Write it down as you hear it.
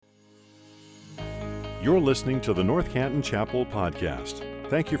You're listening to the North Canton Chapel podcast.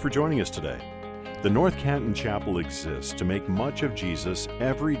 Thank you for joining us today. The North Canton Chapel exists to make much of Jesus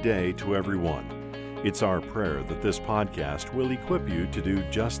every day to everyone. It's our prayer that this podcast will equip you to do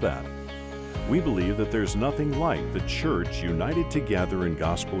just that. We believe that there's nothing like the church united together in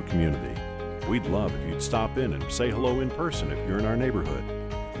gospel community. We'd love if you'd stop in and say hello in person if you're in our neighborhood.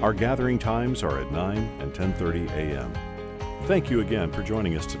 Our gathering times are at 9 and 10:30 a.m. Thank you again for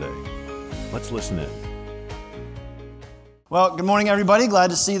joining us today. Let's listen in. Well, good morning, everybody. Glad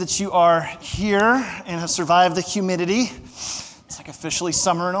to see that you are here and have survived the humidity. It's like officially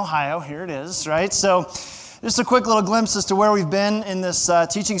summer in Ohio. Here it is, right? So just a quick little glimpse as to where we've been in this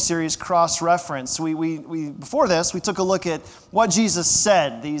teaching series, Cross-Reference. Before this, we took a look at what Jesus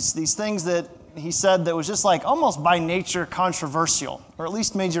said, these things that he said that was just like almost by nature controversial, or at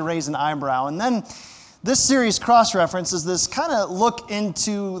least made you raise an eyebrow. And then this series, Cross-Reference, is this kind of look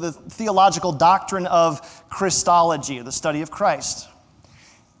into the theological doctrine of Christology, the study of Christ.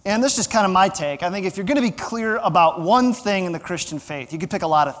 And this is just kind of my take. I think if you're going to be clear about one thing in the Christian faith, you could pick a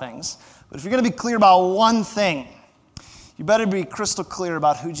lot of things, but if you're going to be clear about one thing, you better be crystal clear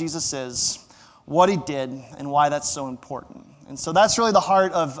about who Jesus is, what he did, and why that's so important. And so that's really the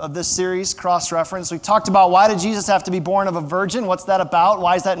heart of this series, Cross-Reference. We talked about why did Jesus have to be born of a virgin? What's that about?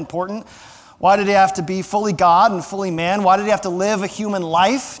 Why is that important? Why did he have to be fully God and fully man? Why did he have to live a human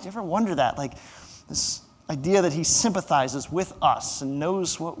life? Do you ever wonder that? Like this idea that he sympathizes with us and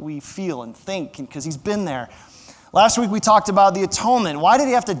knows what we feel and think because he's been there. Last week we talked about the atonement. Why did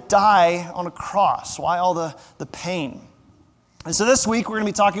he have to die on a cross? Why all the pain? And so this week we're going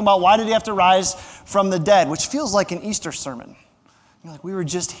to be talking about why did he have to rise from the dead, which feels like an Easter sermon. You're like, we were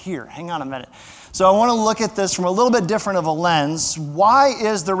just here. Hang on a minute. So I want to look at this from a little bit different of a lens. Why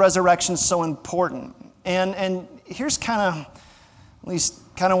is the resurrection so important? And here's kind of, at least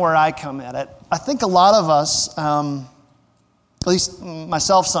kind of where I come at it. I think a lot of us, at least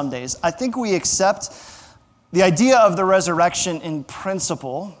myself some days, I think we accept the idea of the resurrection in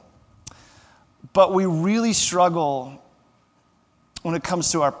principle, but we really struggle when it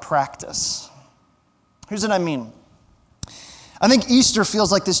comes to our practice. Here's what I mean. I think Easter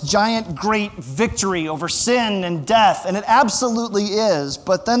feels like this giant, great victory over sin and death, and it absolutely is.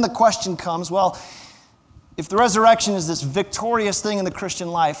 But then the question comes, well, if the resurrection is this victorious thing in the Christian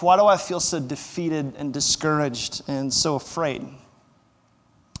life, why do I feel so defeated and discouraged and so afraid?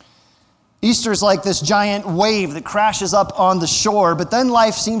 Easter is like this giant wave that crashes up on the shore, but then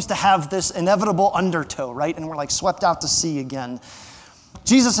life seems to have this inevitable undertow, right? And we're like swept out to sea again.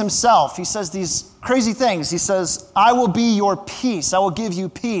 Jesus himself, he says these crazy things. He says, I will be your peace. I will give you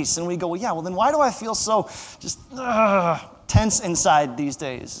peace. And we go, well, then why do I feel so just tense inside these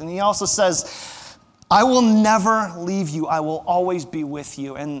days? And he also says, I will never leave you. I will always be with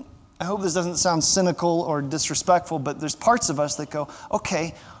you. And I hope this doesn't sound cynical or disrespectful, but there's parts of us that go,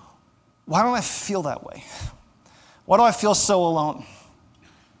 okay, why don't I feel that way? Why do I feel so alone?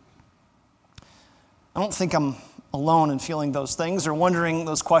 I don't think I'm alone in feeling those things or wondering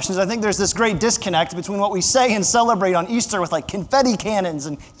those questions. I think there's this great disconnect between what we say and celebrate on Easter with like confetti cannons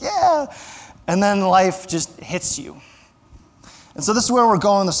and and then life just hits you. And so this is where we're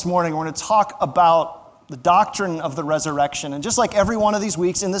going this morning. We're going to talk about the doctrine of the resurrection. And just like every one of these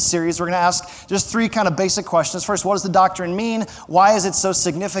weeks in this series, we're going to ask just three kind of basic questions. First, what does the doctrine mean? Why is it so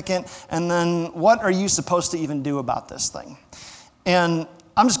significant? And then what are you supposed to even do about this thing? And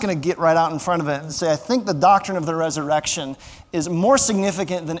I'm just going to get right out in front of it and say I think the doctrine of the resurrection is more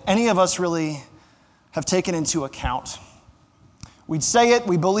significant than any of us really have taken into account. We'd say it,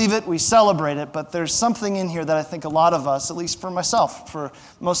 we believe it, we celebrate it, but there's something in here that I think a lot of us, at least for myself, for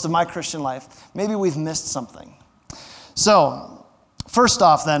most of my Christian life, maybe we've missed something. So, first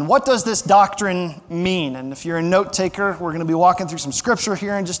off then, what does this doctrine mean? And if you're a note taker, we're going to be walking through some scripture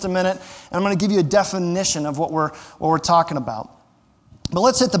here in just a minute, and I'm going to give you a definition of what we're talking about. But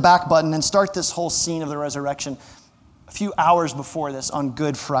let's hit the back button and start this whole scene of the resurrection a few hours before this on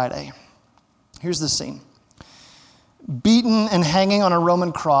Good Friday. Here's the scene. Beaten and hanging on a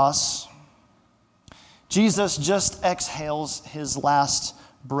Roman cross, Jesus just exhales his last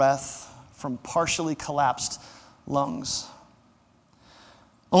breath from partially collapsed lungs.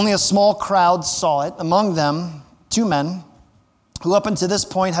 Only a small crowd saw it. Among them, two men who up until this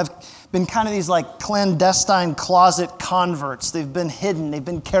point have been kind of these like clandestine closet converts. They've been hidden, they've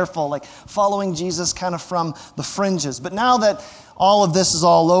been careful, like following Jesus kind of from the fringes. But now that all of this is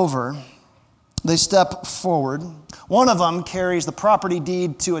all over, they step forward. One of them carries the property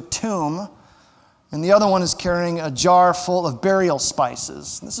deed to a tomb, and the other one is carrying a jar full of burial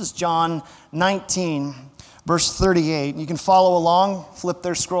spices. This is John 19, verse 38. You can follow along, flip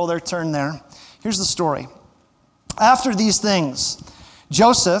there, scroll there, turn there. Here's the story. After these things,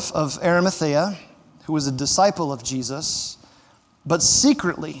 Joseph of Arimathea, who was a disciple of Jesus, but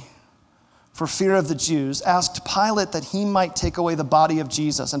secretly, for fear of the Jews, asked Pilate that he might take away the body of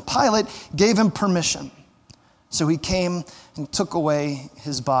Jesus. And Pilate gave him permission. So he came and took away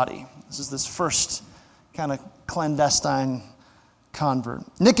his body. This is this first kind of clandestine convert.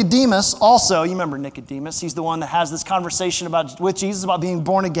 Nicodemus also, you remember Nicodemus, he's the one that has this conversation with Jesus about being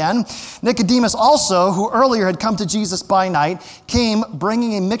born again. Nicodemus also, who earlier had come to Jesus by night, came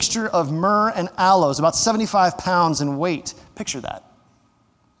bringing a mixture of myrrh and aloes, about 75 pounds in weight. Picture that.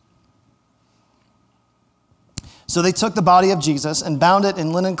 So they took the body of Jesus and bound it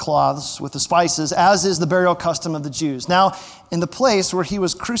in linen cloths with the spices, as is the burial custom of the Jews. Now, in the place where he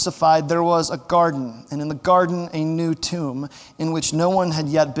was crucified, there was a garden, and in the garden a new tomb in which no one had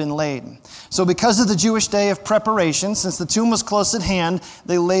yet been laid. So because of the Jewish day of preparation, since the tomb was close at hand,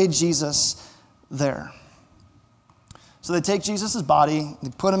 they laid Jesus there. So they take Jesus' body, they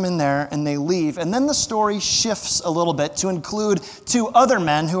put him in there, and they leave. And then the story shifts a little bit to include two other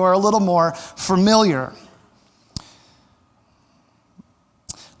men who are a little more familiar.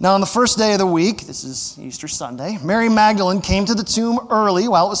 Now, on the first day of the week, this is Easter Sunday, Mary Magdalene came to the tomb early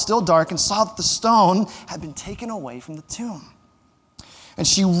while it was still dark and saw that the stone had been taken away from the tomb. And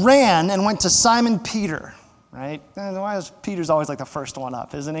she ran and went to Simon Peter, right? Peter's always like the first one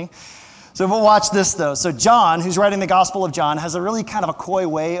up, isn't he? So we'll watch this, though. So John, who's writing the Gospel of John, has a really kind of a coy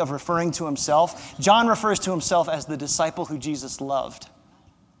way of referring to himself. John refers to himself as the disciple who Jesus loved.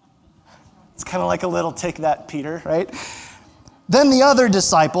 It's kind of like a little take that, Peter, right? Then the other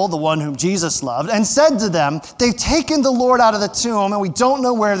disciple, the one whom Jesus loved, and said to them, "They've taken the Lord out of the tomb, and we don't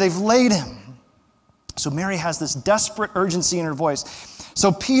know where they've laid him." So Mary has this desperate urgency in her voice.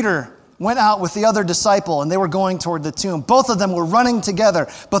 So Peter went out with the other disciple, and they were going toward the tomb. Both of them were running together,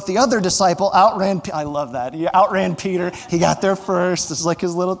 but the other disciple outran, I love that, he outran Peter. He got there first. This is like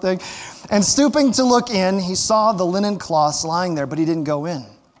his little thing. And stooping to look in, he saw the linen cloths lying there, but he didn't go in.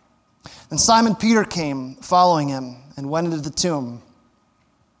 Then Simon Peter came, following him, and went into the tomb.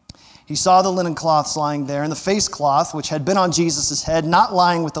 He saw the linen cloths lying there, and the face cloth, which had been on Jesus' head, not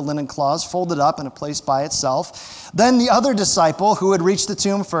lying with the linen cloths, folded up in a place by itself. Then the other disciple, who had reached the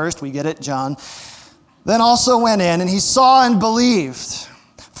tomb first, we get it, John, then also went in, and he saw and believed.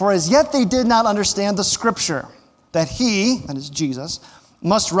 For as yet they did not understand the scripture, that he, that is Jesus,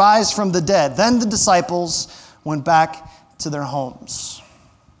 must rise from the dead. Then the disciples went back to their homes.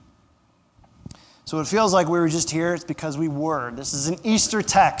 So it feels like we were just here. It's because we were. This is an Easter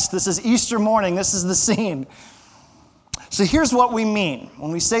text. This is Easter morning. This is the scene. So here's what we mean when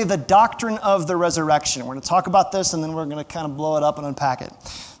we say the doctrine of the resurrection. We're going to talk about this, and then we're going to kind of blow it up and unpack it.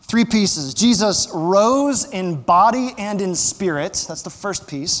 3 pieces. Jesus rose in body and in spirit. That's the first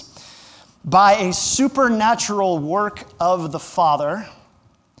piece. By a supernatural work of the Father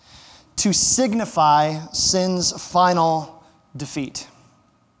to signify sin's final defeat.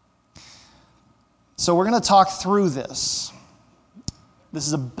 So we're going to talk through this.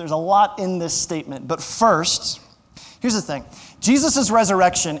 There's a lot in this statement. But first, here's the thing. Jesus'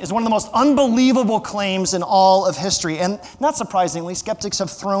 resurrection is one of the most unbelievable claims in all of history. And not surprisingly, skeptics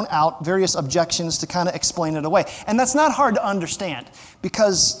have thrown out various objections to kind of explain it away. And that's not hard to understand,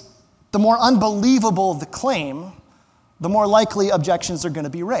 because the more unbelievable the claim, the more likely objections are going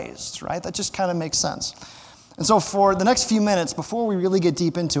to be raised, right? That just kind of makes sense. And so for the next few minutes, before we really get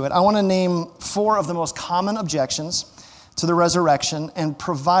deep into it, I want to name 4 of the most common objections to the resurrection and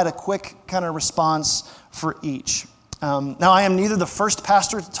provide a quick kind of response for each. Now, I am neither the first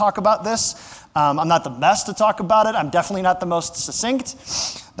pastor to talk about this. I'm not the best to talk about it. I'm definitely not the most succinct.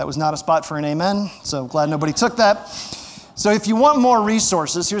 That was not a spot for an amen, so I'm glad nobody took that. So if you want more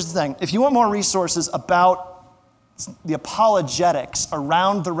resources, here's the thing. If you want more resources about the apologetics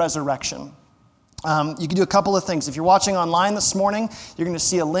around the resurrection, you can do a couple of things. If you're watching online this morning, you're going to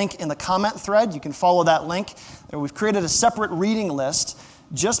see a link in the comment thread. You can follow that link. We've created a separate reading list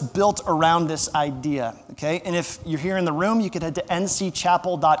just built around this idea, okay? And if you're here in the room, you could head to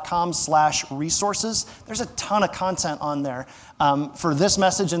ncchapel.com/resources. There's a ton of content on there for this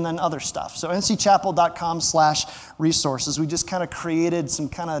message and then other stuff. So ncchapel.com/resources. We just kind of created some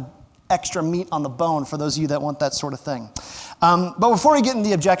kind of extra meat on the bone for those of you that want that sort of thing. But before we get into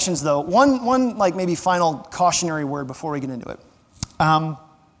the objections, though, one like maybe final cautionary word before we get into it.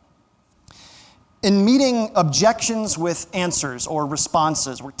 In meeting objections with answers or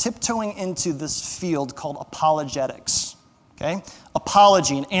responses, we're tiptoeing into this field called apologetics. Okay?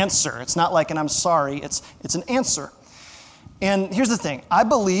 Apology, an answer. It's not like an I'm sorry, it's an answer. And here's the thing. I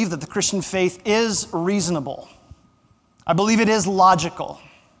believe that the Christian faith is reasonable. I believe it is logical.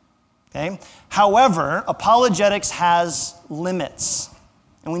 Okay? However, apologetics has limits.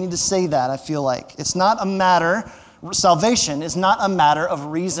 And we need to say that, I feel like. It's not a matter, salvation is not a matter of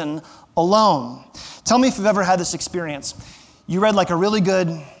reason alone. Tell me if you've ever had this experience. You read like a really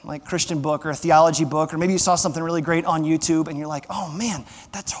good Christian book or a theology book, or maybe you saw something really great on YouTube and you're like, oh man,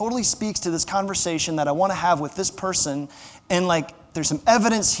 that totally speaks to this conversation that I want to have with this person. And there's some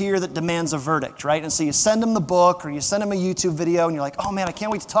evidence here that demands a verdict, right? And so you send them the book or you send them a YouTube video and you're like, oh man, I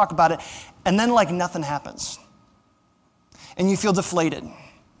can't wait to talk about it. And then nothing happens. And you feel deflated.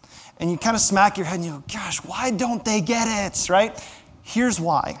 And you kind of smack your head and you go, gosh, why don't they get it, right? Here's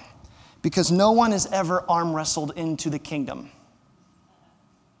why. Because no one is ever arm wrestled into the kingdom.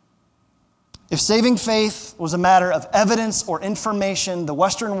 If saving faith was a matter of evidence or information, the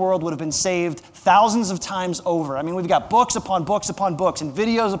Western world would have been saved thousands of times over. I mean, we've got books upon books upon books and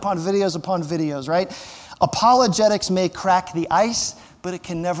videos upon videos upon videos, right? Apologetics may crack the ice, but it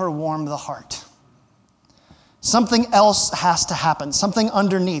can never warm the heart. Something else has to happen, something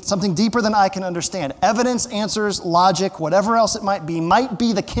underneath, something deeper than I can understand. Evidence, answers, logic, whatever else it might be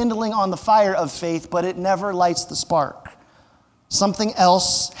the kindling on the fire of faith, but it never lights the spark. Something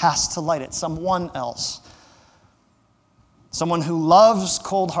else has to light it, someone else. Someone who loves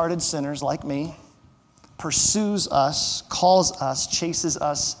cold-hearted sinners like me, pursues us, calls us, chases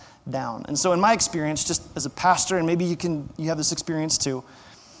us down. And so in my experience, just as a pastor, and maybe you have this experience too,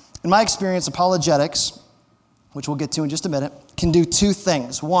 in my experience, apologetics, which we'll get to in just a minute, can do two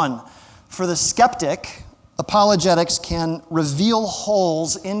things. One, for the skeptic, apologetics can reveal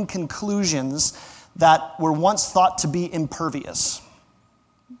holes in conclusions that were once thought to be impervious.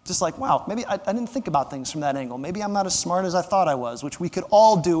 Just wow, maybe I didn't think about things from that angle. Maybe I'm not as smart as I thought I was, which we could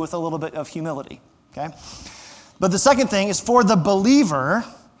all do with a little bit of humility, okay? But the second thing is for the believer,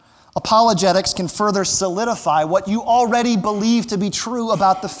 apologetics can further solidify what you already believe to be true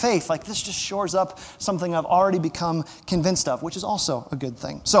about the faith. This just shores up something I've already become convinced of, which is also a good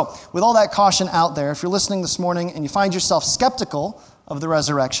thing. So, with all that caution out there, if you're listening this morning and you find yourself skeptical of the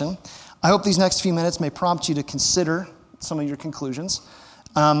resurrection, I hope these next few minutes may prompt you to consider some of your conclusions.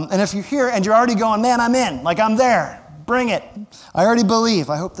 And if you're here and you're already going, man, I'm in, I'm there, bring it. I already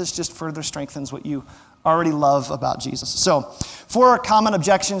believe. I hope this just further strengthens what you already love about Jesus. So, 4 common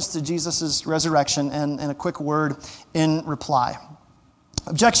objections to Jesus' resurrection and a quick word in reply.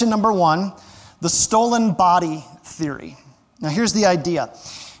 Objection number 1, the stolen body theory. Now here's the idea.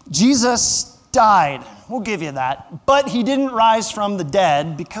 Jesus died, we'll give you that, but he didn't rise from the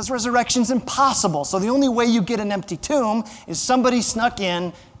dead because resurrection's impossible. So the only way you get an empty tomb is somebody snuck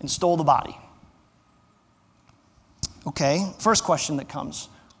in and stole the body. Okay, first question that comes,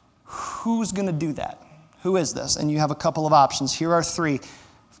 who's going to do that? Who is this? And you have a couple of options. Here are 3.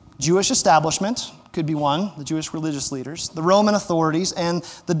 Jewish establishment could be one, the Jewish religious leaders, the Roman authorities, and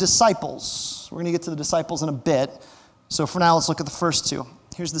the disciples. We're going to get to the disciples in a bit. So for now, let's look at the first 2.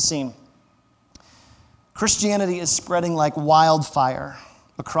 Here's the scene. Christianity is spreading like wildfire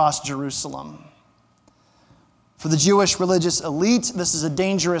across Jerusalem. For the Jewish religious elite, this is a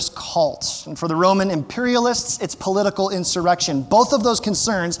dangerous cult. And for the Roman imperialists, it's political insurrection. Both of those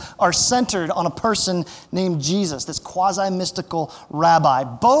concerns are centered on a person named Jesus, this quasi-mystical rabbi.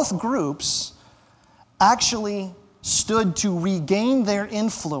 Both groups actually stood to regain their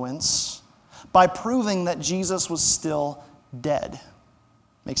influence by proving that Jesus was still dead.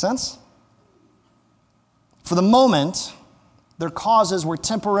 Make sense? For the moment, their causes were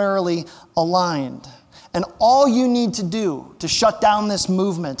temporarily aligned. And all you need to do to shut down this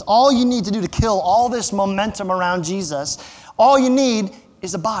movement, all you need to do to kill all this momentum around Jesus, all you need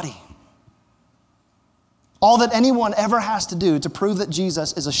is a body. All that anyone ever has to do to prove that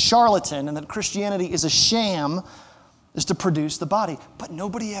Jesus is a charlatan and that Christianity is a sham is to produce the body. But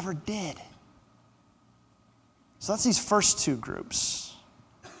nobody ever did. So that's these first 2 groups.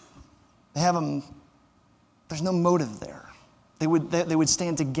 They have them. There's no motive there. They would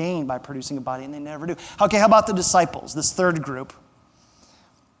stand to gain by producing a body, and they never do. Okay, how about the disciples, this third group?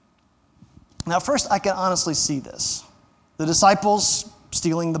 Now, first, I can honestly see this. The disciples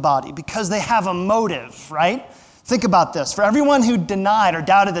stealing the body, because they have a motive, right? Think about this. For everyone who denied or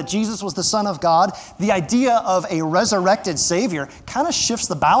doubted that Jesus was the Son of God, the idea of a resurrected Savior kind of shifts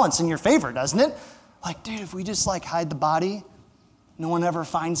the balance in your favor, doesn't it? Dude, if we just hide the body, no one ever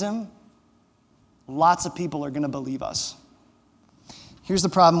finds him, lots of people are going to believe us. Here's the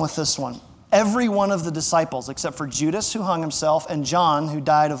problem with this one. Every one of the disciples, except for Judas, who hung himself, and John, who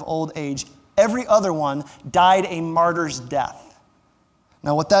died of old age, every other one died a martyr's death.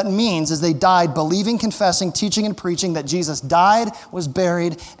 Now, what that means is they died believing, confessing, teaching, and preaching that Jesus died, was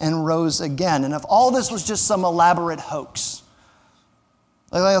buried, and rose again. And if all this was just some elaborate hoax,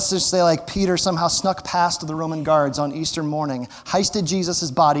 Let's just say like Peter somehow snuck past the Roman guards on Easter morning, heisted Jesus'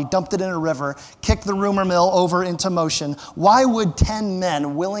 body, dumped it in a river, kicked the rumor mill over into motion. Why would 10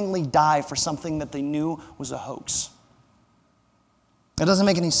 men willingly die for something that they knew was a hoax? It doesn't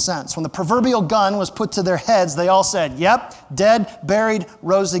make any sense. When the proverbial gun was put to their heads, they all said, yep, dead, buried,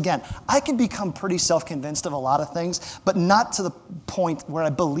 rose again. I can become pretty self-convinced of a lot of things, but not to the point where I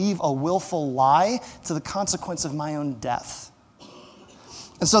believe a willful lie to the consequence of my own death.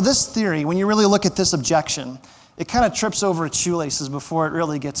 And so this theory, when you really look at this objection, it kind of trips over its shoelaces before it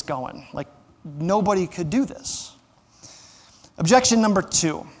really gets going. Like, nobody could do this. Objection number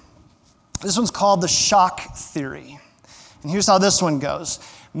 2. This one's called the shock theory. And here's how this one goes.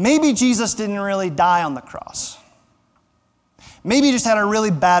 Maybe Jesus didn't really die on the cross. Maybe he just had a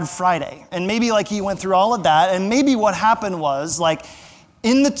really bad Friday. And maybe like he went through all of that. And maybe what happened was like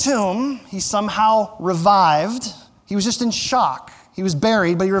in the tomb, he somehow revived. He was just in shock. He was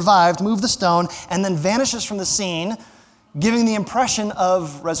buried, but he revived, moved the stone, and then vanishes from the scene, giving the impression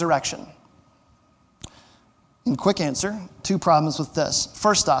of resurrection. In quick answer, 2 problems with this.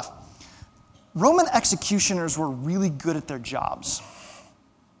 First off, Roman executioners were really good at their jobs.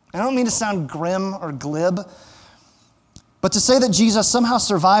 I don't mean to sound grim or glib, but to say that Jesus somehow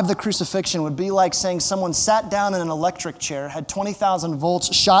survived the crucifixion would be like saying someone sat down in an electric chair, had 20,000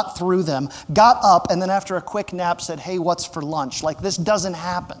 volts shot through them, got up, and then after a quick nap said, hey, what's for lunch? Like, this doesn't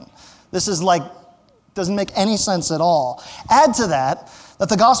happen. This is like, doesn't make any sense at all. Add to that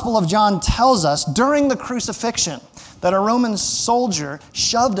the Gospel of John tells us during the crucifixion that a Roman soldier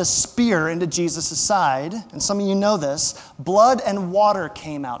shoved a spear into Jesus' side, and some of you know this, blood and water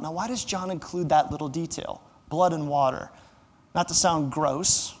came out. Now, why does John include that little detail? Blood and water. Not to sound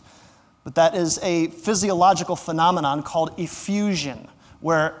gross, but that is a physiological phenomenon called effusion,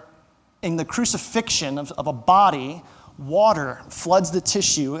 where in the crucifixion of a body, water floods the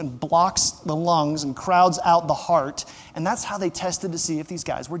tissue and blocks the lungs and crowds out the heart, and that's how they tested to see if these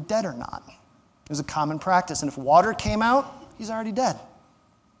guys were dead or not. It was a common practice, and if water came out, he's already dead.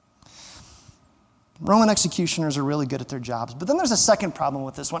 Roman executioners are really good at their jobs, but then there's a second problem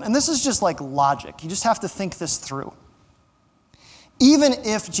with this one, and this is just like logic. You just have to think this through. Even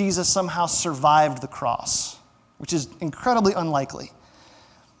if Jesus somehow survived the cross, which is incredibly unlikely,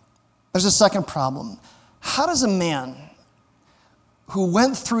 there's a second problem. How does a man who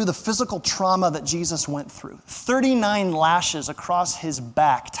went through the physical trauma that Jesus went through, 39 lashes across his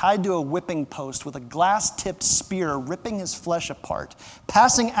back, tied to a whipping post with a glass-tipped spear ripping his flesh apart,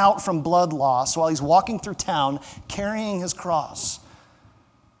 passing out from blood loss while he's walking through town carrying his cross,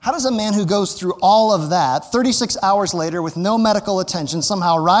 how does a man who goes through all of that, 36 hours later with no medical attention,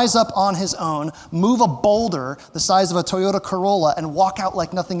 somehow rise up on his own, move a boulder the size of a Toyota Corolla, and walk out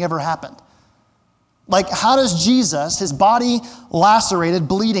like nothing ever happened? Like, how does Jesus, his body lacerated,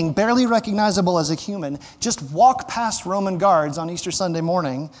 bleeding, barely recognizable as a human, just walk past Roman guards on Easter Sunday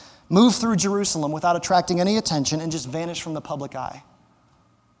morning, move through Jerusalem without attracting any attention, and just vanish from the public eye?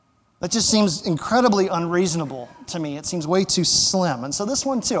 That just seems incredibly unreasonable to me. It seems way too slim. And so this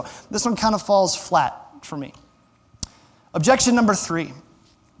one too, this one kind of falls flat for me. Objection number 3,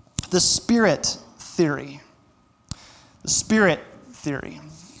 the spirit theory. The spirit theory.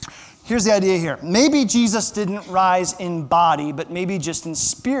 Here's the idea here. Maybe Jesus didn't rise in body, but maybe just in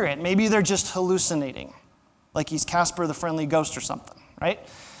spirit. Maybe they're just hallucinating, like he's Casper the Friendly Ghost or something, right?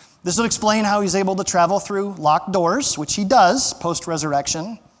 This would explain how he's able to travel through locked doors, which he does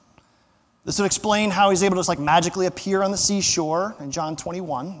post-resurrection. This would explain how he's able to just like magically appear on the seashore in John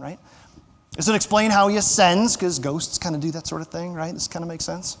 21, right? This would explain how he ascends, because ghosts kind of do that sort of thing, right? This kind of makes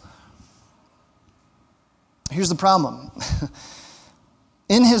sense. Here's the problem.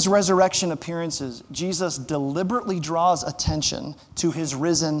 In his resurrection appearances, Jesus deliberately draws attention to his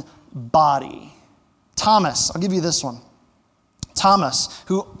risen body. Thomas, I'll give you this one. Thomas,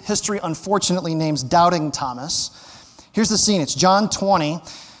 who history unfortunately names Doubting Thomas. Here's the scene. It's John 20.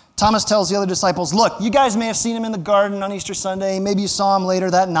 Thomas tells the other disciples, look, you guys may have seen him in the garden on Easter Sunday. Maybe you saw him later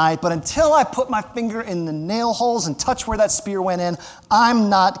that night. But until I put my finger in the nail holes and touch where that spear went in, I'm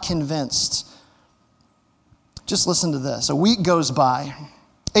not convinced. Just listen to this. A week goes by.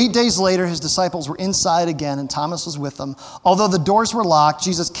 8 days later, his disciples were inside again, and Thomas was with them. Although the doors were locked,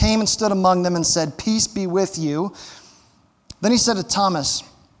 Jesus came and stood among them and said, peace be with you. Then he said to Thomas,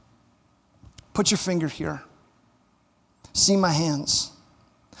 put your finger here. See my hands.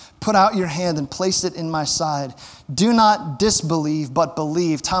 Put out your hand and place it in my side. Do not disbelieve, but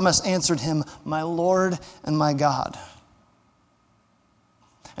believe. Thomas answered him, my Lord and my God.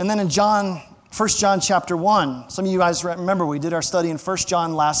 And then in John 1 John chapter 1. Some of you guys remember we did our study in 1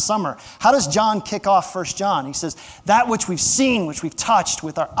 John last summer. How does John kick off 1 John? He says, that which we've seen, which we've touched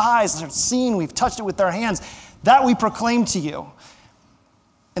with our eyes, we've touched it with our hands, that we proclaim to you.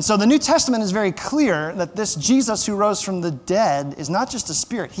 And so the New Testament is very clear that this Jesus who rose from the dead is not just a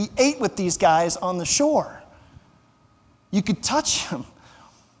spirit. He ate with these guys on the shore. You could touch him.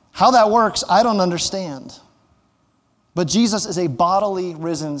 How that works, I don't understand. But Jesus is a bodily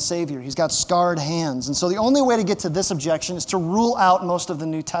risen Savior. He's got scarred hands. And so the only way to get to this objection is to rule out most of the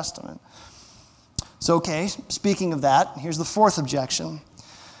New Testament. So, okay, speaking of that, here's the fourth objection.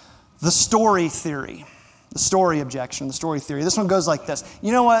 The story theory. The story objection, the story theory. This one goes like this.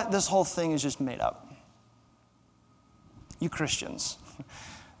 You know what? This whole thing is just made up. You Christians.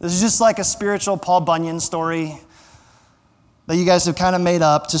 This is just like a spiritual Paul Bunyan story that you guys have kind of made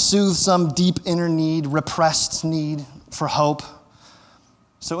up to soothe some deep inner need, repressed need for hope.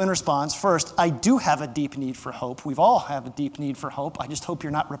 So in response, first, I do have a deep need for hope. We've all have a deep need for hope. I just hope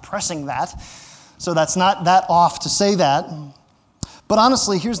you're not repressing that. So that's not that off to say that. But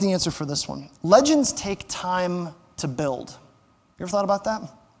honestly, here's the answer for this one. Legends take time to build. You ever thought about that?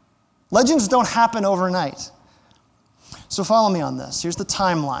 Legends don't happen overnight. So follow me on this. Here's the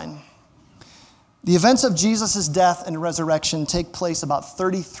timeline. The events of Jesus' death and resurrection take place about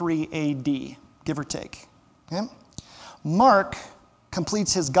 33 AD, give or take. Okay? Mark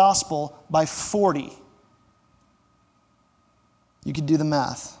completes his gospel by 40. You could do the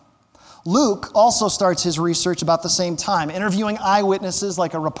math. Luke also starts his research about the same time, interviewing eyewitnesses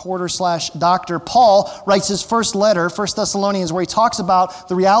like a reporter/doctor. Paul writes his first letter, 1 Thessalonians, where he talks about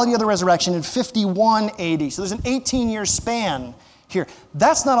the reality of the resurrection in 51 AD. So there's an 18-year span here.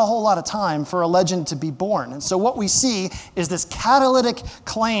 That's not a whole lot of time for a legend to be born. And so what we see is this catalytic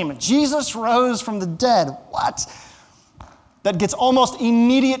claim. Jesus rose from the dead. What? That gets almost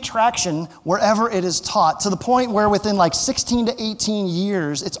immediate traction wherever it is taught, to the point where within like 16 to 18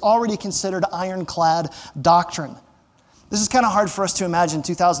 years, it's already considered ironclad doctrine. This is kind of hard for us to imagine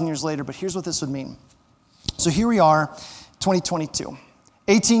 2,000 years later, but here's what this would mean. So here we are, 2022.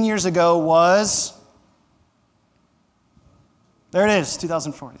 18 years ago was, there it is,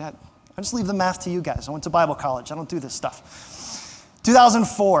 2004. I just leave the math to you guys. I went to Bible college. I don't do this stuff.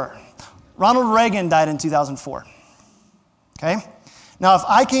 2004. Ronald Reagan died in 2004. Okay? Now, if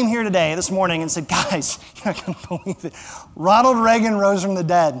I came here today, this morning, and said, guys, you're not going to believe it. Ronald Reagan rose from the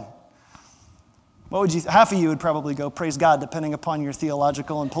dead. What would you, half of you would probably go, praise God, depending upon your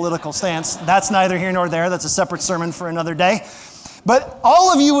theological and political stance. That's neither here nor there. That's a separate sermon for another day. But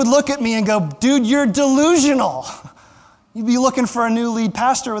all of you would look at me and go, dude, you're delusional. You'd be looking for a new lead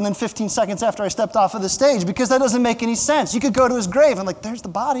pastor within 15 seconds after I stepped off of the stage, because that doesn't make any sense. You could go to his grave and like, there's the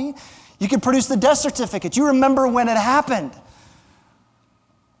body. You could produce the death certificate. You remember when it happened.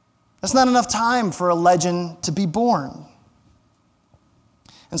 That's not enough time for a legend to be born.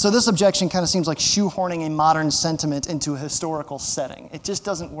 And so this objection kind of seems like shoehorning a modern sentiment into a historical setting. It just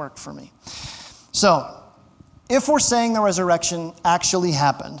doesn't work for me. So, if we're saying the resurrection actually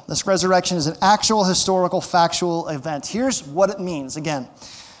happened, this resurrection is an actual historical, factual event, here's what it means. Again,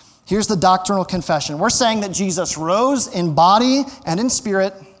 here's the doctrinal confession. We're saying that Jesus rose in body and in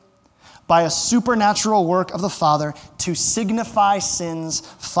spirit by a supernatural work of the Father to signify sin's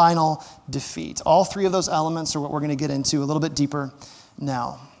final defeat. All three of those elements are what we're going to get into a little bit deeper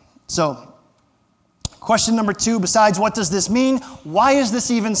now. So, question number 2, besides what does this mean, why is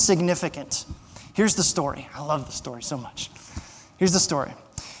this even significant? Here's the story. I love the story so much. Here's the story.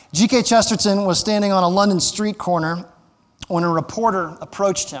 G.K. Chesterton was standing on a London street corner when a reporter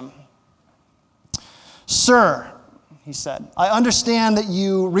approached him. "Sir," he said, "I understand that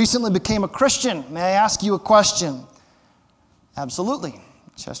you recently became a Christian. May I ask you a question?" "Absolutely,"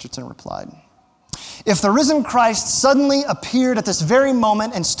 Chesterton replied. "If the risen Christ suddenly appeared at this very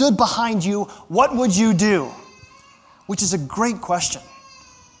moment and stood behind you, what would you do?" Which is a great question.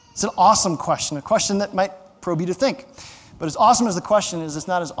 It's an awesome question, a question that might probe you to think. But as awesome as the question is, it's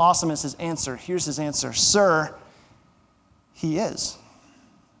not as awesome as his answer. Here's his answer. "Sir, he is."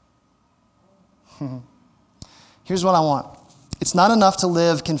 Here's what I want. It's not enough to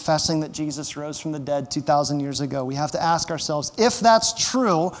live confessing that Jesus rose from the dead 2,000 years ago. We have to ask ourselves, if that's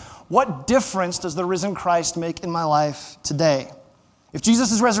true, what difference does the risen Christ make in my life today? If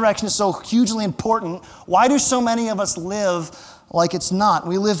Jesus' resurrection is so hugely important, why do so many of us live like it's not?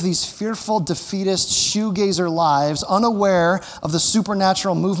 We live these fearful, defeatist, shoegazer lives, unaware of the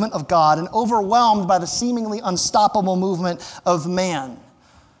supernatural movement of God and overwhelmed by the seemingly unstoppable movement of man.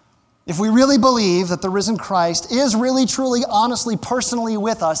 If we really believe that the risen Christ is really, truly, honestly, personally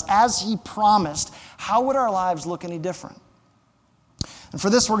with us as he promised, how would our lives look any different? And for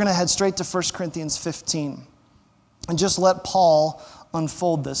this, we're going to head straight to 1 Corinthians 15 and just let Paul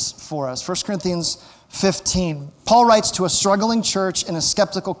unfold this for us. 1 Corinthians 15. Paul writes to a struggling church in a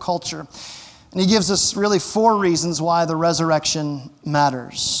skeptical culture, and he gives us really 4 reasons why the resurrection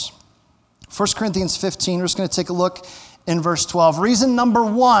matters. 1 Corinthians 15, we're just going to take a look in verse 12. Reason number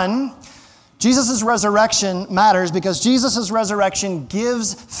 1, Jesus' resurrection matters because Jesus' resurrection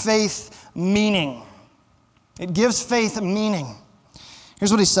gives faith meaning. It gives faith meaning.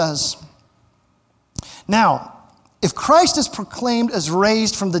 Here's what he says. Now, if Christ is proclaimed as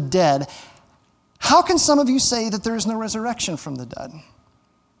raised from the dead, how can some of you say that there is no resurrection from the dead?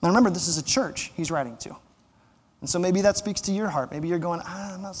 Now remember, this is a church he's writing to. And so maybe that speaks to your heart. Maybe you're going,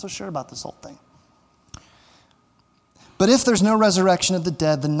 I'm not so sure about this whole thing. But if there's no resurrection of the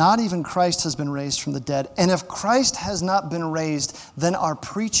dead, then not even Christ has been raised from the dead. And if Christ has not been raised, then our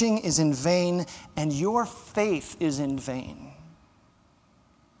preaching is in vain and your faith is in vain.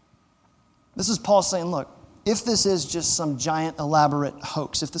 This is Paul saying, look, if this is just some giant elaborate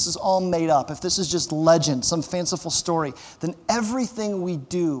hoax, if this is all made up, if this is just legend, some fanciful story, then everything we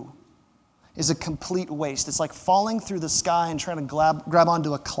do is a complete waste. It's like falling through the sky and trying to grab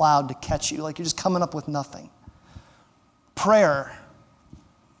onto a cloud to catch you, like you're just coming up with nothing. Prayer.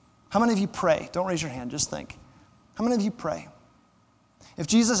 How many of you pray? Don't raise your hand, just think. How many of you pray? If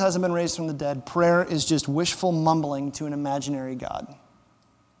Jesus hasn't been raised from the dead, prayer is just wishful mumbling to an imaginary God.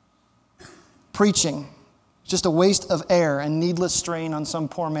 Preaching, just a waste of air and needless strain on some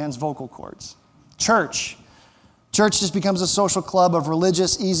poor man's vocal cords. Church just becomes a social club of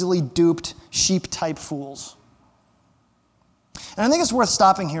religious, easily duped, sheep-type fools. And I think it's worth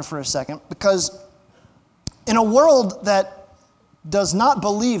stopping here for a second because in a world that does not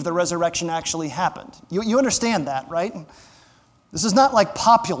believe the resurrection actually happened, you understand that, right? This is not like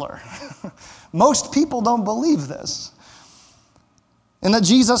popular. Most people don't believe this. And that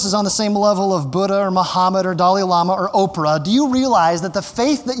Jesus is on the same level of Buddha or Muhammad or Dalai Lama or Oprah. Do you realize that the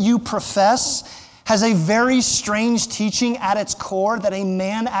faith that you profess has a very strange teaching at its core that a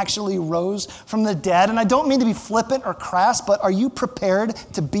man actually rose from the dead? And I don't mean to be flippant or crass, but are you prepared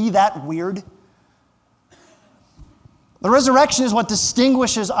to be that weird? The resurrection is what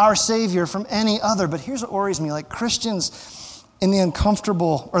distinguishes our Savior from any other. But here's what worries me, like Christians in the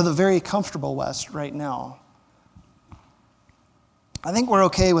uncomfortable or the very comfortable West right now. I think we're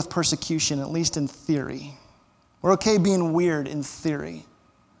okay with persecution, at least in theory. We're okay being weird in theory.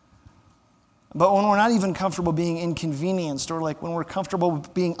 But when we're not even comfortable being inconvenienced, or like when we're comfortable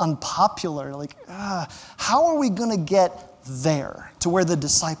being unpopular, like, how are we going to get there to where the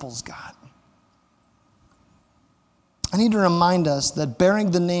disciples got? I need to remind us that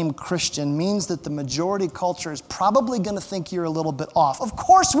bearing the name Christian means that the majority culture is probably going to think you're a little bit off. Of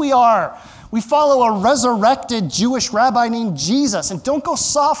course we are. We follow a resurrected Jewish rabbi named Jesus, and don't go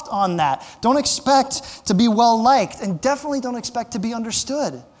soft on that. Don't expect to be well-liked, and definitely don't expect to be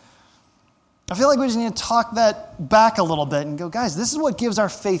understood. I feel like we just need to talk that back a little bit and go, guys, this is what gives our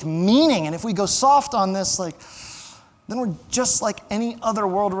faith meaning, and if we go soft on this, then we're just like any other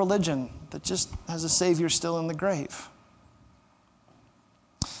world religion that just has a savior still in the grave.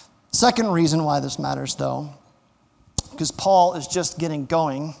 Second reason why this matters, though, because Paul is just getting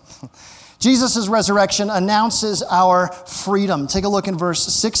going. Jesus' resurrection announces our freedom. Take a look in verse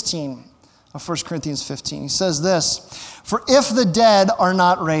 16 of 1 Corinthians 15. He says this, "For if the dead are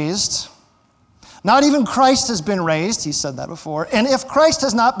not raised, not even Christ has been raised," he said that before, "and if Christ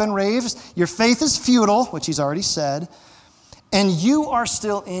has not been raised, your faith is futile," which he's already said, "and you are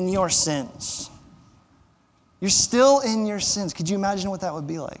still in your sins." You're still in your sins. Could you imagine what that would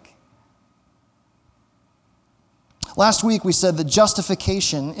be like? Last week we said that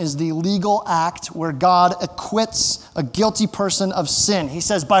justification is the legal act where God acquits a guilty person of sin. He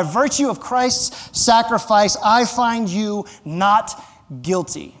says, by virtue of Christ's sacrifice, I find you not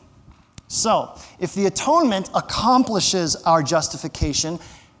guilty. So, if the atonement accomplishes our justification,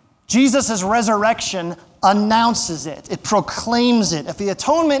 Jesus' resurrection announces it. It proclaims it. If the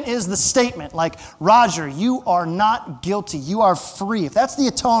atonement is the statement, like, Roger, you are not guilty, you are free. If that's the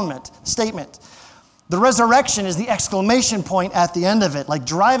atonement statement, the resurrection is the exclamation point at the end of it, like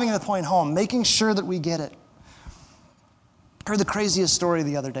driving the point home, making sure that we get it. I heard the craziest story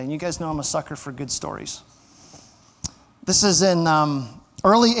the other day, and you guys know I'm a sucker for good stories. This is in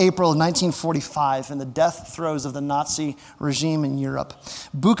early April of 1945, in the death throes of the Nazi regime in Europe.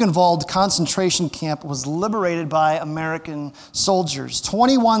 Buchenwald concentration camp was liberated by American soldiers.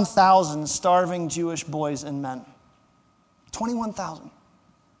 21,000 starving Jewish boys and men. 21,000.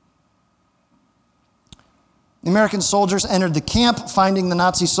 The American soldiers entered the camp, finding the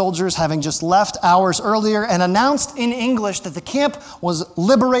Nazi soldiers having just left hours earlier, and announced in English that the camp was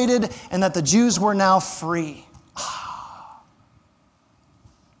liberated and that the Jews were now free.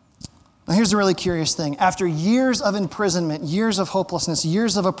 Now here's the really curious thing. After years of imprisonment, years of hopelessness,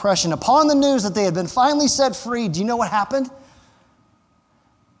 years of oppression, upon the news that they had been finally set free, do you know what happened?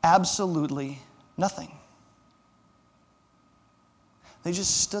 Absolutely nothing. They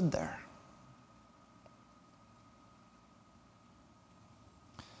just stood there.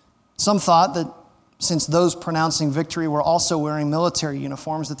 Some thought that since those pronouncing victory were also wearing military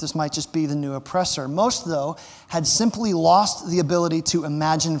uniforms, that this might just be the new oppressor. Most, though, had simply lost the ability to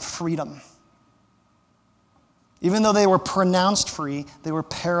imagine freedom. Even though they were pronounced free, they were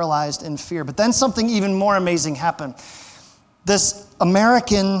paralyzed in fear. But then something even more amazing happened. This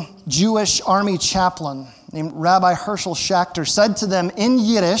American Jewish army chaplain named Rabbi Herschel Schachter said to them in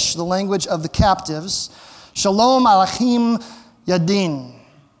Yiddish, the language of the captives, Shalom Alachim Yadin.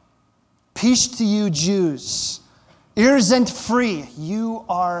 Peace to you, Jews. Ihr seid free. You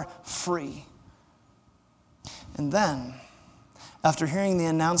are free. And then, after hearing the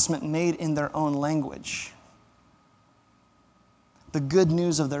announcement made in their own language, the good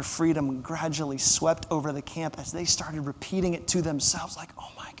news of their freedom gradually swept over the camp as they started repeating it to themselves like,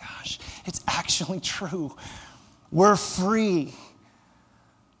 oh my gosh, it's actually true. We're free.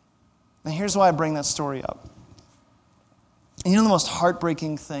 And here's why I bring that story up. And you know the most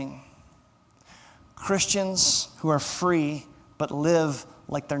heartbreaking thing? Christians who are free but live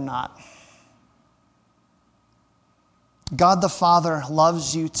like they're not. God the Father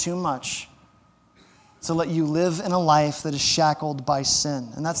loves you too much to let you live in a life that is shackled by sin.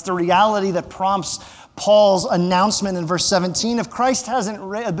 And that's the reality that prompts Paul's announcement in verse 17. If Christ hasn't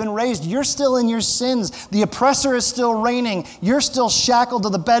been raised, you're still in your sins. The oppressor is still reigning. You're still shackled to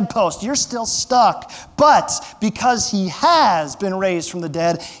the bedpost. You're still stuck. But because he has been raised from the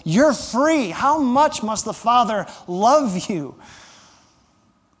dead, you're free. How much must the Father love you?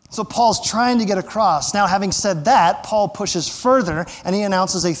 So Paul's trying to get across. Now, having said that, Paul pushes further, and he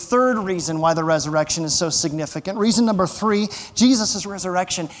announces a third reason why the resurrection is so significant. Reason number 3, Jesus'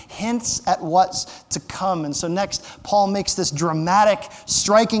 resurrection hints at what's to come. And so next, Paul makes this dramatic,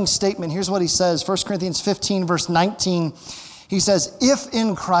 striking statement. Here's what he says, 1 Corinthians 15, verse 19. He says, if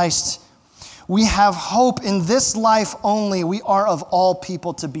in Christ we have hope in this life only, we are of all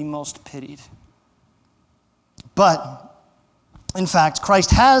people to be most pitied. But in fact,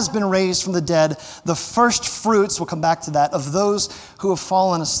 Christ has been raised from the dead, the first fruits, we'll come back to that, of those who have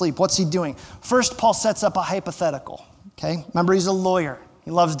fallen asleep. What's he doing? First, Paul sets up a hypothetical, okay? Remember, he's a lawyer.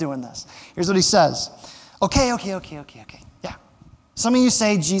 He loves doing this. Here's what he says. Okay. Yeah. Some of you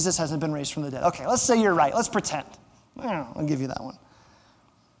say Jesus hasn't been raised from the dead. Okay, let's say you're right. Let's pretend. I'll give you that one.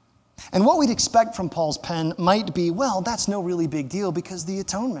 And what we'd expect from Paul's pen might be, well, that's no really big deal because the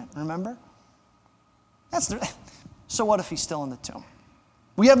atonement, remember? So what if he's still in the tomb?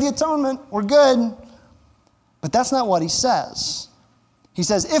 We have the atonement. We're good. But that's not what he says. He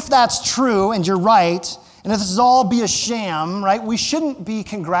says, if that's true and you're right, and if this is all be a sham, right, we shouldn't be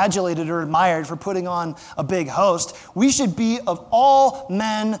congratulated or admired for putting on a big host. We should be of all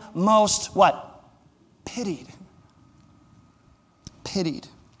men most, what? Pitied. Pitied.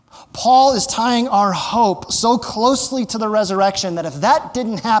 Paul is tying our hope so closely to the resurrection that if that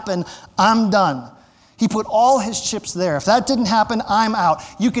didn't happen, I'm done. He put all his chips there. If that didn't happen, I'm out.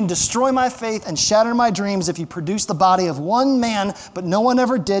 You can destroy my faith and shatter my dreams if you produce the body of one man, but no one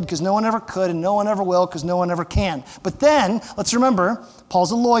ever did because no one ever could, and no one ever will because no one ever can. But then, let's remember, Paul's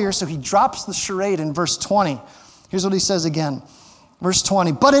a lawyer, so he drops the charade in verse 20. Here's what he says again. Verse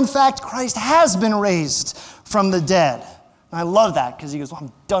 20, but in fact, Christ has been raised from the dead. And I love that because he goes, well,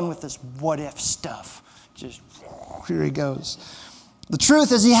 I'm done with this what-if stuff. Just, here he goes. The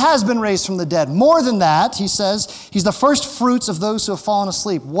truth is he has been raised from the dead. More than that, he says, he's the first fruits of those who have fallen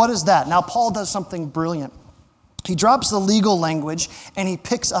asleep. What is that? Now, Paul does something brilliant. He drops the legal language and he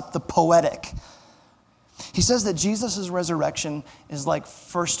picks up the poetic. He says that Jesus' resurrection is like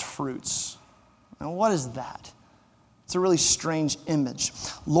first fruits. Now, what is that? It's a really strange image.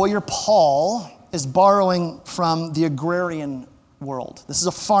 Lawyer Paul is borrowing from the agrarian world. This is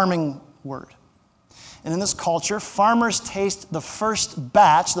a farming word. And in this culture, farmers taste the first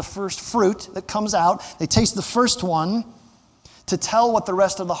batch, the first fruit that comes out. They taste the first one to tell what the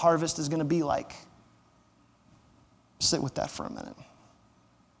rest of the harvest is going to be like. Sit with that for a minute.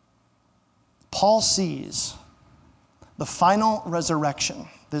 Paul sees the final resurrection,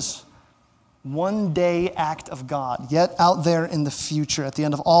 this one-day act of God, yet out there in the future, at the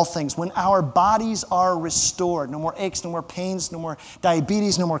end of all things, when our bodies are restored, no more aches, no more pains, no more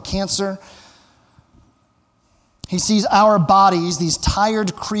diabetes, no more cancer. He sees our bodies, these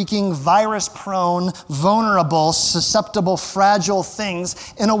tired, creaking, virus-prone, vulnerable, susceptible, fragile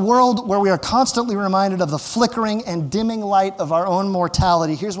things, in a world where we are constantly reminded of the flickering and dimming light of our own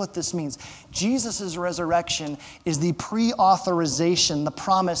mortality. Here's what this means. Jesus' resurrection is the pre-authorization, the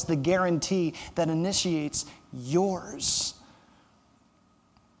promise, the guarantee that initiates yours.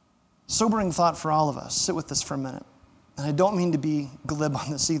 Sobering thought for all of us. Sit with this for a minute. And I don't mean to be glib on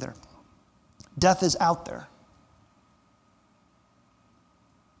this either. Death is out there.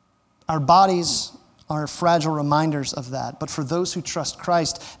 Our bodies are fragile reminders of that. But for those who trust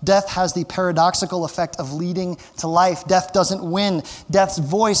Christ, death has the paradoxical effect of leading to life. Death doesn't win. Death's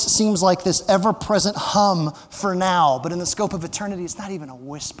voice seems like this ever-present hum for now, but in the scope of eternity, it's not even a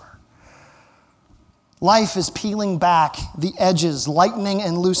whisper. Life is peeling back the edges, lightening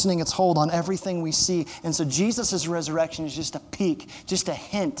and loosening its hold on everything we see. And so Jesus' resurrection is just a peek, just a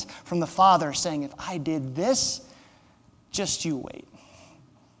hint from the Father saying, if I did this, just you wait.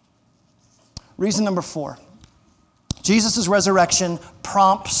 Reason number 4, Jesus' resurrection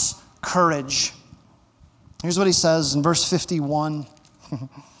prompts courage. Here's what he says in verse 51.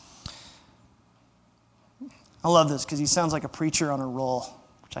 I love this because he sounds like a preacher on a roll,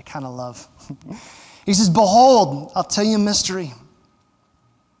 which I kind of love. He says, behold, I'll tell you a mystery.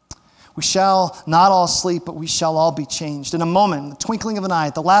 We shall not all sleep, but we shall all be changed. In a moment, the twinkling of an eye,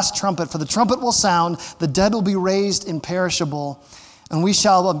 at the last trumpet, for the trumpet will sound, the dead will be raised imperishable, and we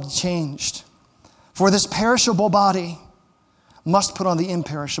shall be changed. For this perishable body must put on the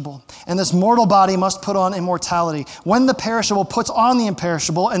imperishable, and this mortal body must put on immortality. When the perishable puts on the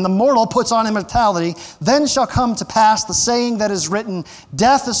imperishable, and the mortal puts on immortality, then shall come to pass the saying that is written,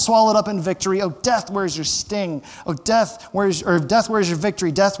 death is swallowed up in victory. O death, where is your sting? O death, where is your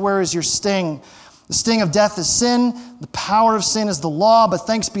victory? Death, where is your sting? The sting of death is sin. The power of sin is the law. But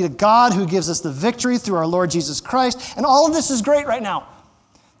thanks be to God who gives us the victory through our Lord Jesus Christ. And all of this is great right now.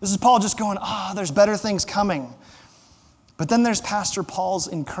 This is Paul just going, there's better things coming. But then there's Pastor Paul's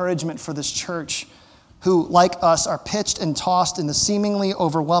encouragement for this church who, like us, are pitched and tossed in the seemingly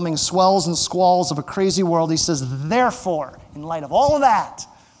overwhelming swells and squalls of a crazy world. He says, therefore, in light of all of that,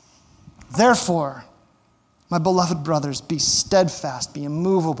 therefore, my beloved brothers, be steadfast, be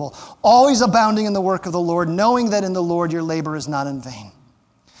immovable, always abounding in the work of the Lord, knowing that in the Lord your labor is not in vain.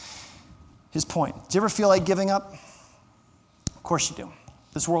 His point. Do you ever feel like giving up? Of course you do.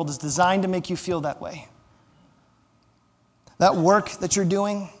 This world is designed to make you feel that way. That work that you're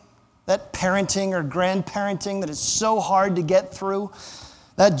doing, that parenting or grandparenting that is so hard to get through,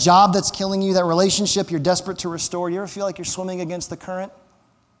 that job that's killing you, that relationship you're desperate to restore, you ever feel like you're swimming against the current?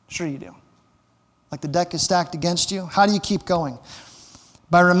 Sure you do. Like the deck is stacked against you? How do you keep going?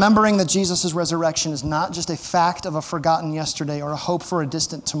 By remembering that Jesus' resurrection is not just a fact of a forgotten yesterday or a hope for a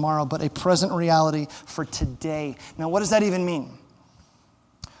distant tomorrow, but a present reality for today. Now, what does that even mean?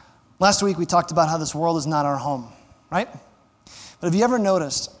 Last week, we talked about how this world is not our home, right? But have you ever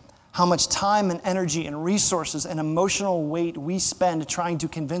noticed how much time and energy and resources and emotional weight we spend trying to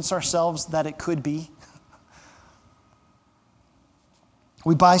convince ourselves that it could be?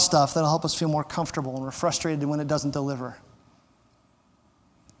 We buy stuff that'll help us feel more comfortable, and we're frustrated when it doesn't deliver.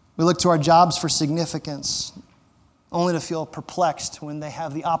 We look to our jobs for significance, only to feel perplexed when they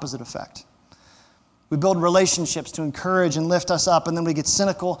have the opposite effect. We build relationships to encourage and lift us up, and then we get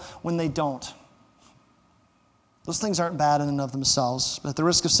cynical when they don't. Those things aren't bad in and of themselves, but at the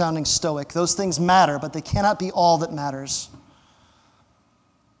risk of sounding stoic, those things matter, but they cannot be all that matters.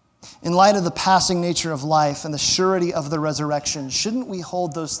 In light of the passing nature of life and the surety of the resurrection, shouldn't we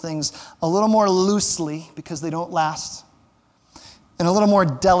hold those things a little more loosely because they don't last, and a little more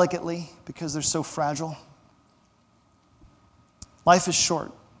delicately because they're so fragile? Life is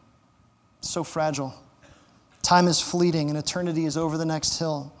short. So fragile. Time is fleeting and eternity is over the next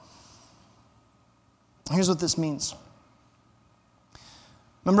hill. Here's what this means.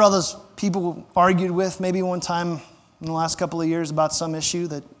 Remember all those people argued with maybe one time in the last couple of years about some issue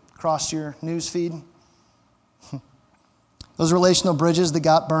that crossed your news feed? Those relational bridges that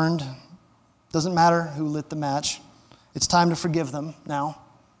got burned. Doesn't matter who lit the match. It's time to forgive them now.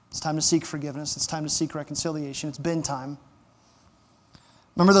 It's time to seek forgiveness. It's time to seek reconciliation. It's been time.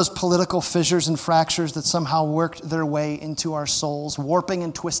 Remember those political fissures and fractures that somehow worked their way into our souls, warping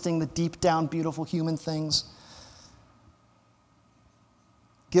and twisting the deep down beautiful human things?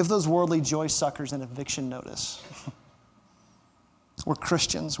 Give those worldly joy suckers an eviction notice. We're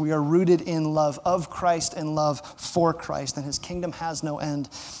Christians. We are rooted in love of Christ and love for Christ, and his kingdom has no end.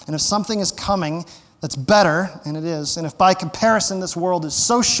 And if something is coming that's better, and it is, and if by comparison this world is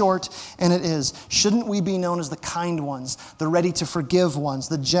so short, and it is, shouldn't we be known as the kind ones, the ready to forgive ones,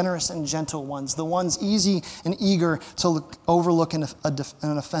 the generous and gentle ones, the ones easy and eager to overlook an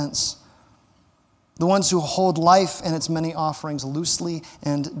offense, the ones who hold life and its many offerings loosely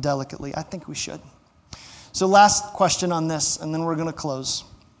and delicately? I think we should. So last question on this, and then we're going to close.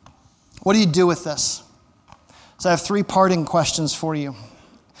 What do you do with this? So I have 3 parting questions for you.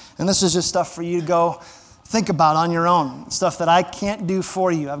 And this is just stuff for you to go think about on your own. Stuff that I can't do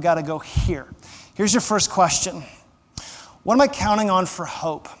for you. I've got to go here. Here's your first question. What am I counting on for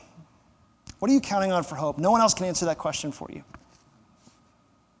hope? What are you counting on for hope? No one else can answer that question for you.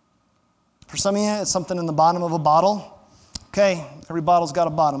 For some of you, it's something in the bottom of a bottle. Okay, every bottle's got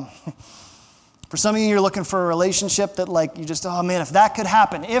a bottom. For some of you, you're looking for a relationship that you just, oh man, if that could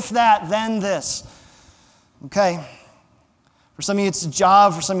happen, if that, then this. Okay. For some of you, it's a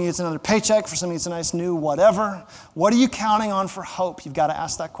job. For some of you, it's another paycheck. For some of you, it's a nice new whatever. What are you counting on for hope? You've got to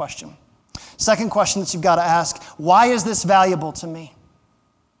ask that question. Second question that you've got to ask, why is this valuable to me?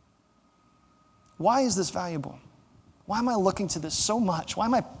 Why is this valuable? Why am I looking to this so much? Why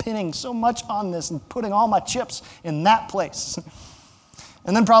am I pinning so much on this and putting all my chips in that place?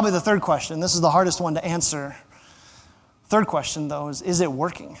 And then probably the third question. This is the hardest one to answer. Third question, though, is it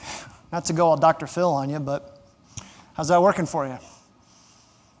working? Not to go all Dr. Phil on you, but how's that working for you?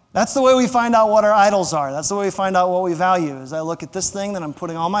 That's the way we find out what our idols are. That's the way we find out what we value, is I look at this thing that I'm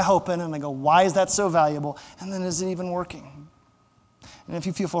putting all my hope in, and I go, why is that so valuable? And then is it even working? And if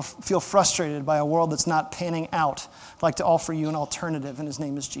you feel frustrated by a world that's not panning out, I'd like to offer you an alternative, and his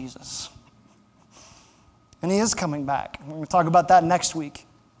name is Jesus. And he is coming back. We're going to talk about that next week.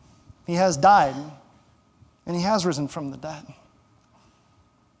 He has died, and he has risen from the dead.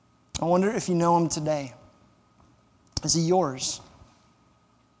 I wonder if you know him today. Is he yours?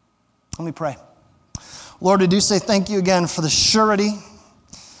 Let me pray. Lord, we do say thank you again for the surety,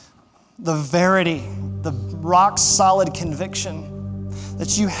 the verity, the rock-solid conviction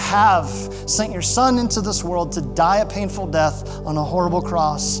that you have sent your Son into this world to die a painful death on a horrible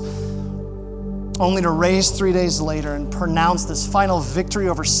cross, only to raise 3 days later and pronounce this final victory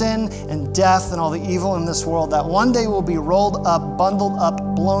over sin and death and all the evil in this world that one day will be rolled up, bundled up,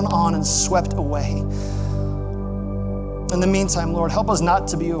 blown on, and swept away. In the meantime, Lord, help us not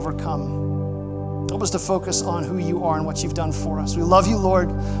to be overcome. Help us to focus on who you are and what you've done for us. We love you, Lord.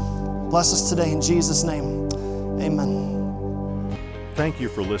 Bless us today in Jesus' name. Amen. Thank you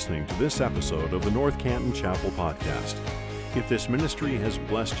for listening to this episode of the North Canton Chapel Podcast. If this ministry has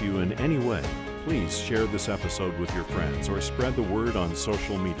blessed you in any way, please share this episode with your friends or spread the word on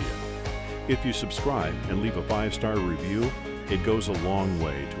social media. If you subscribe and leave a 5-star review, it goes a long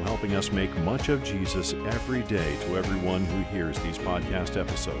way to helping us make much of Jesus every day to everyone who hears these podcast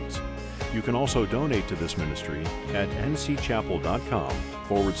episodes. You can also donate to this ministry at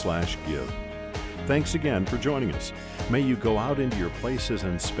ncchapel.com/give. Thanks again for joining us. May you go out into your places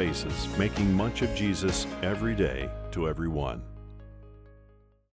and spaces, making much of Jesus every day to everyone.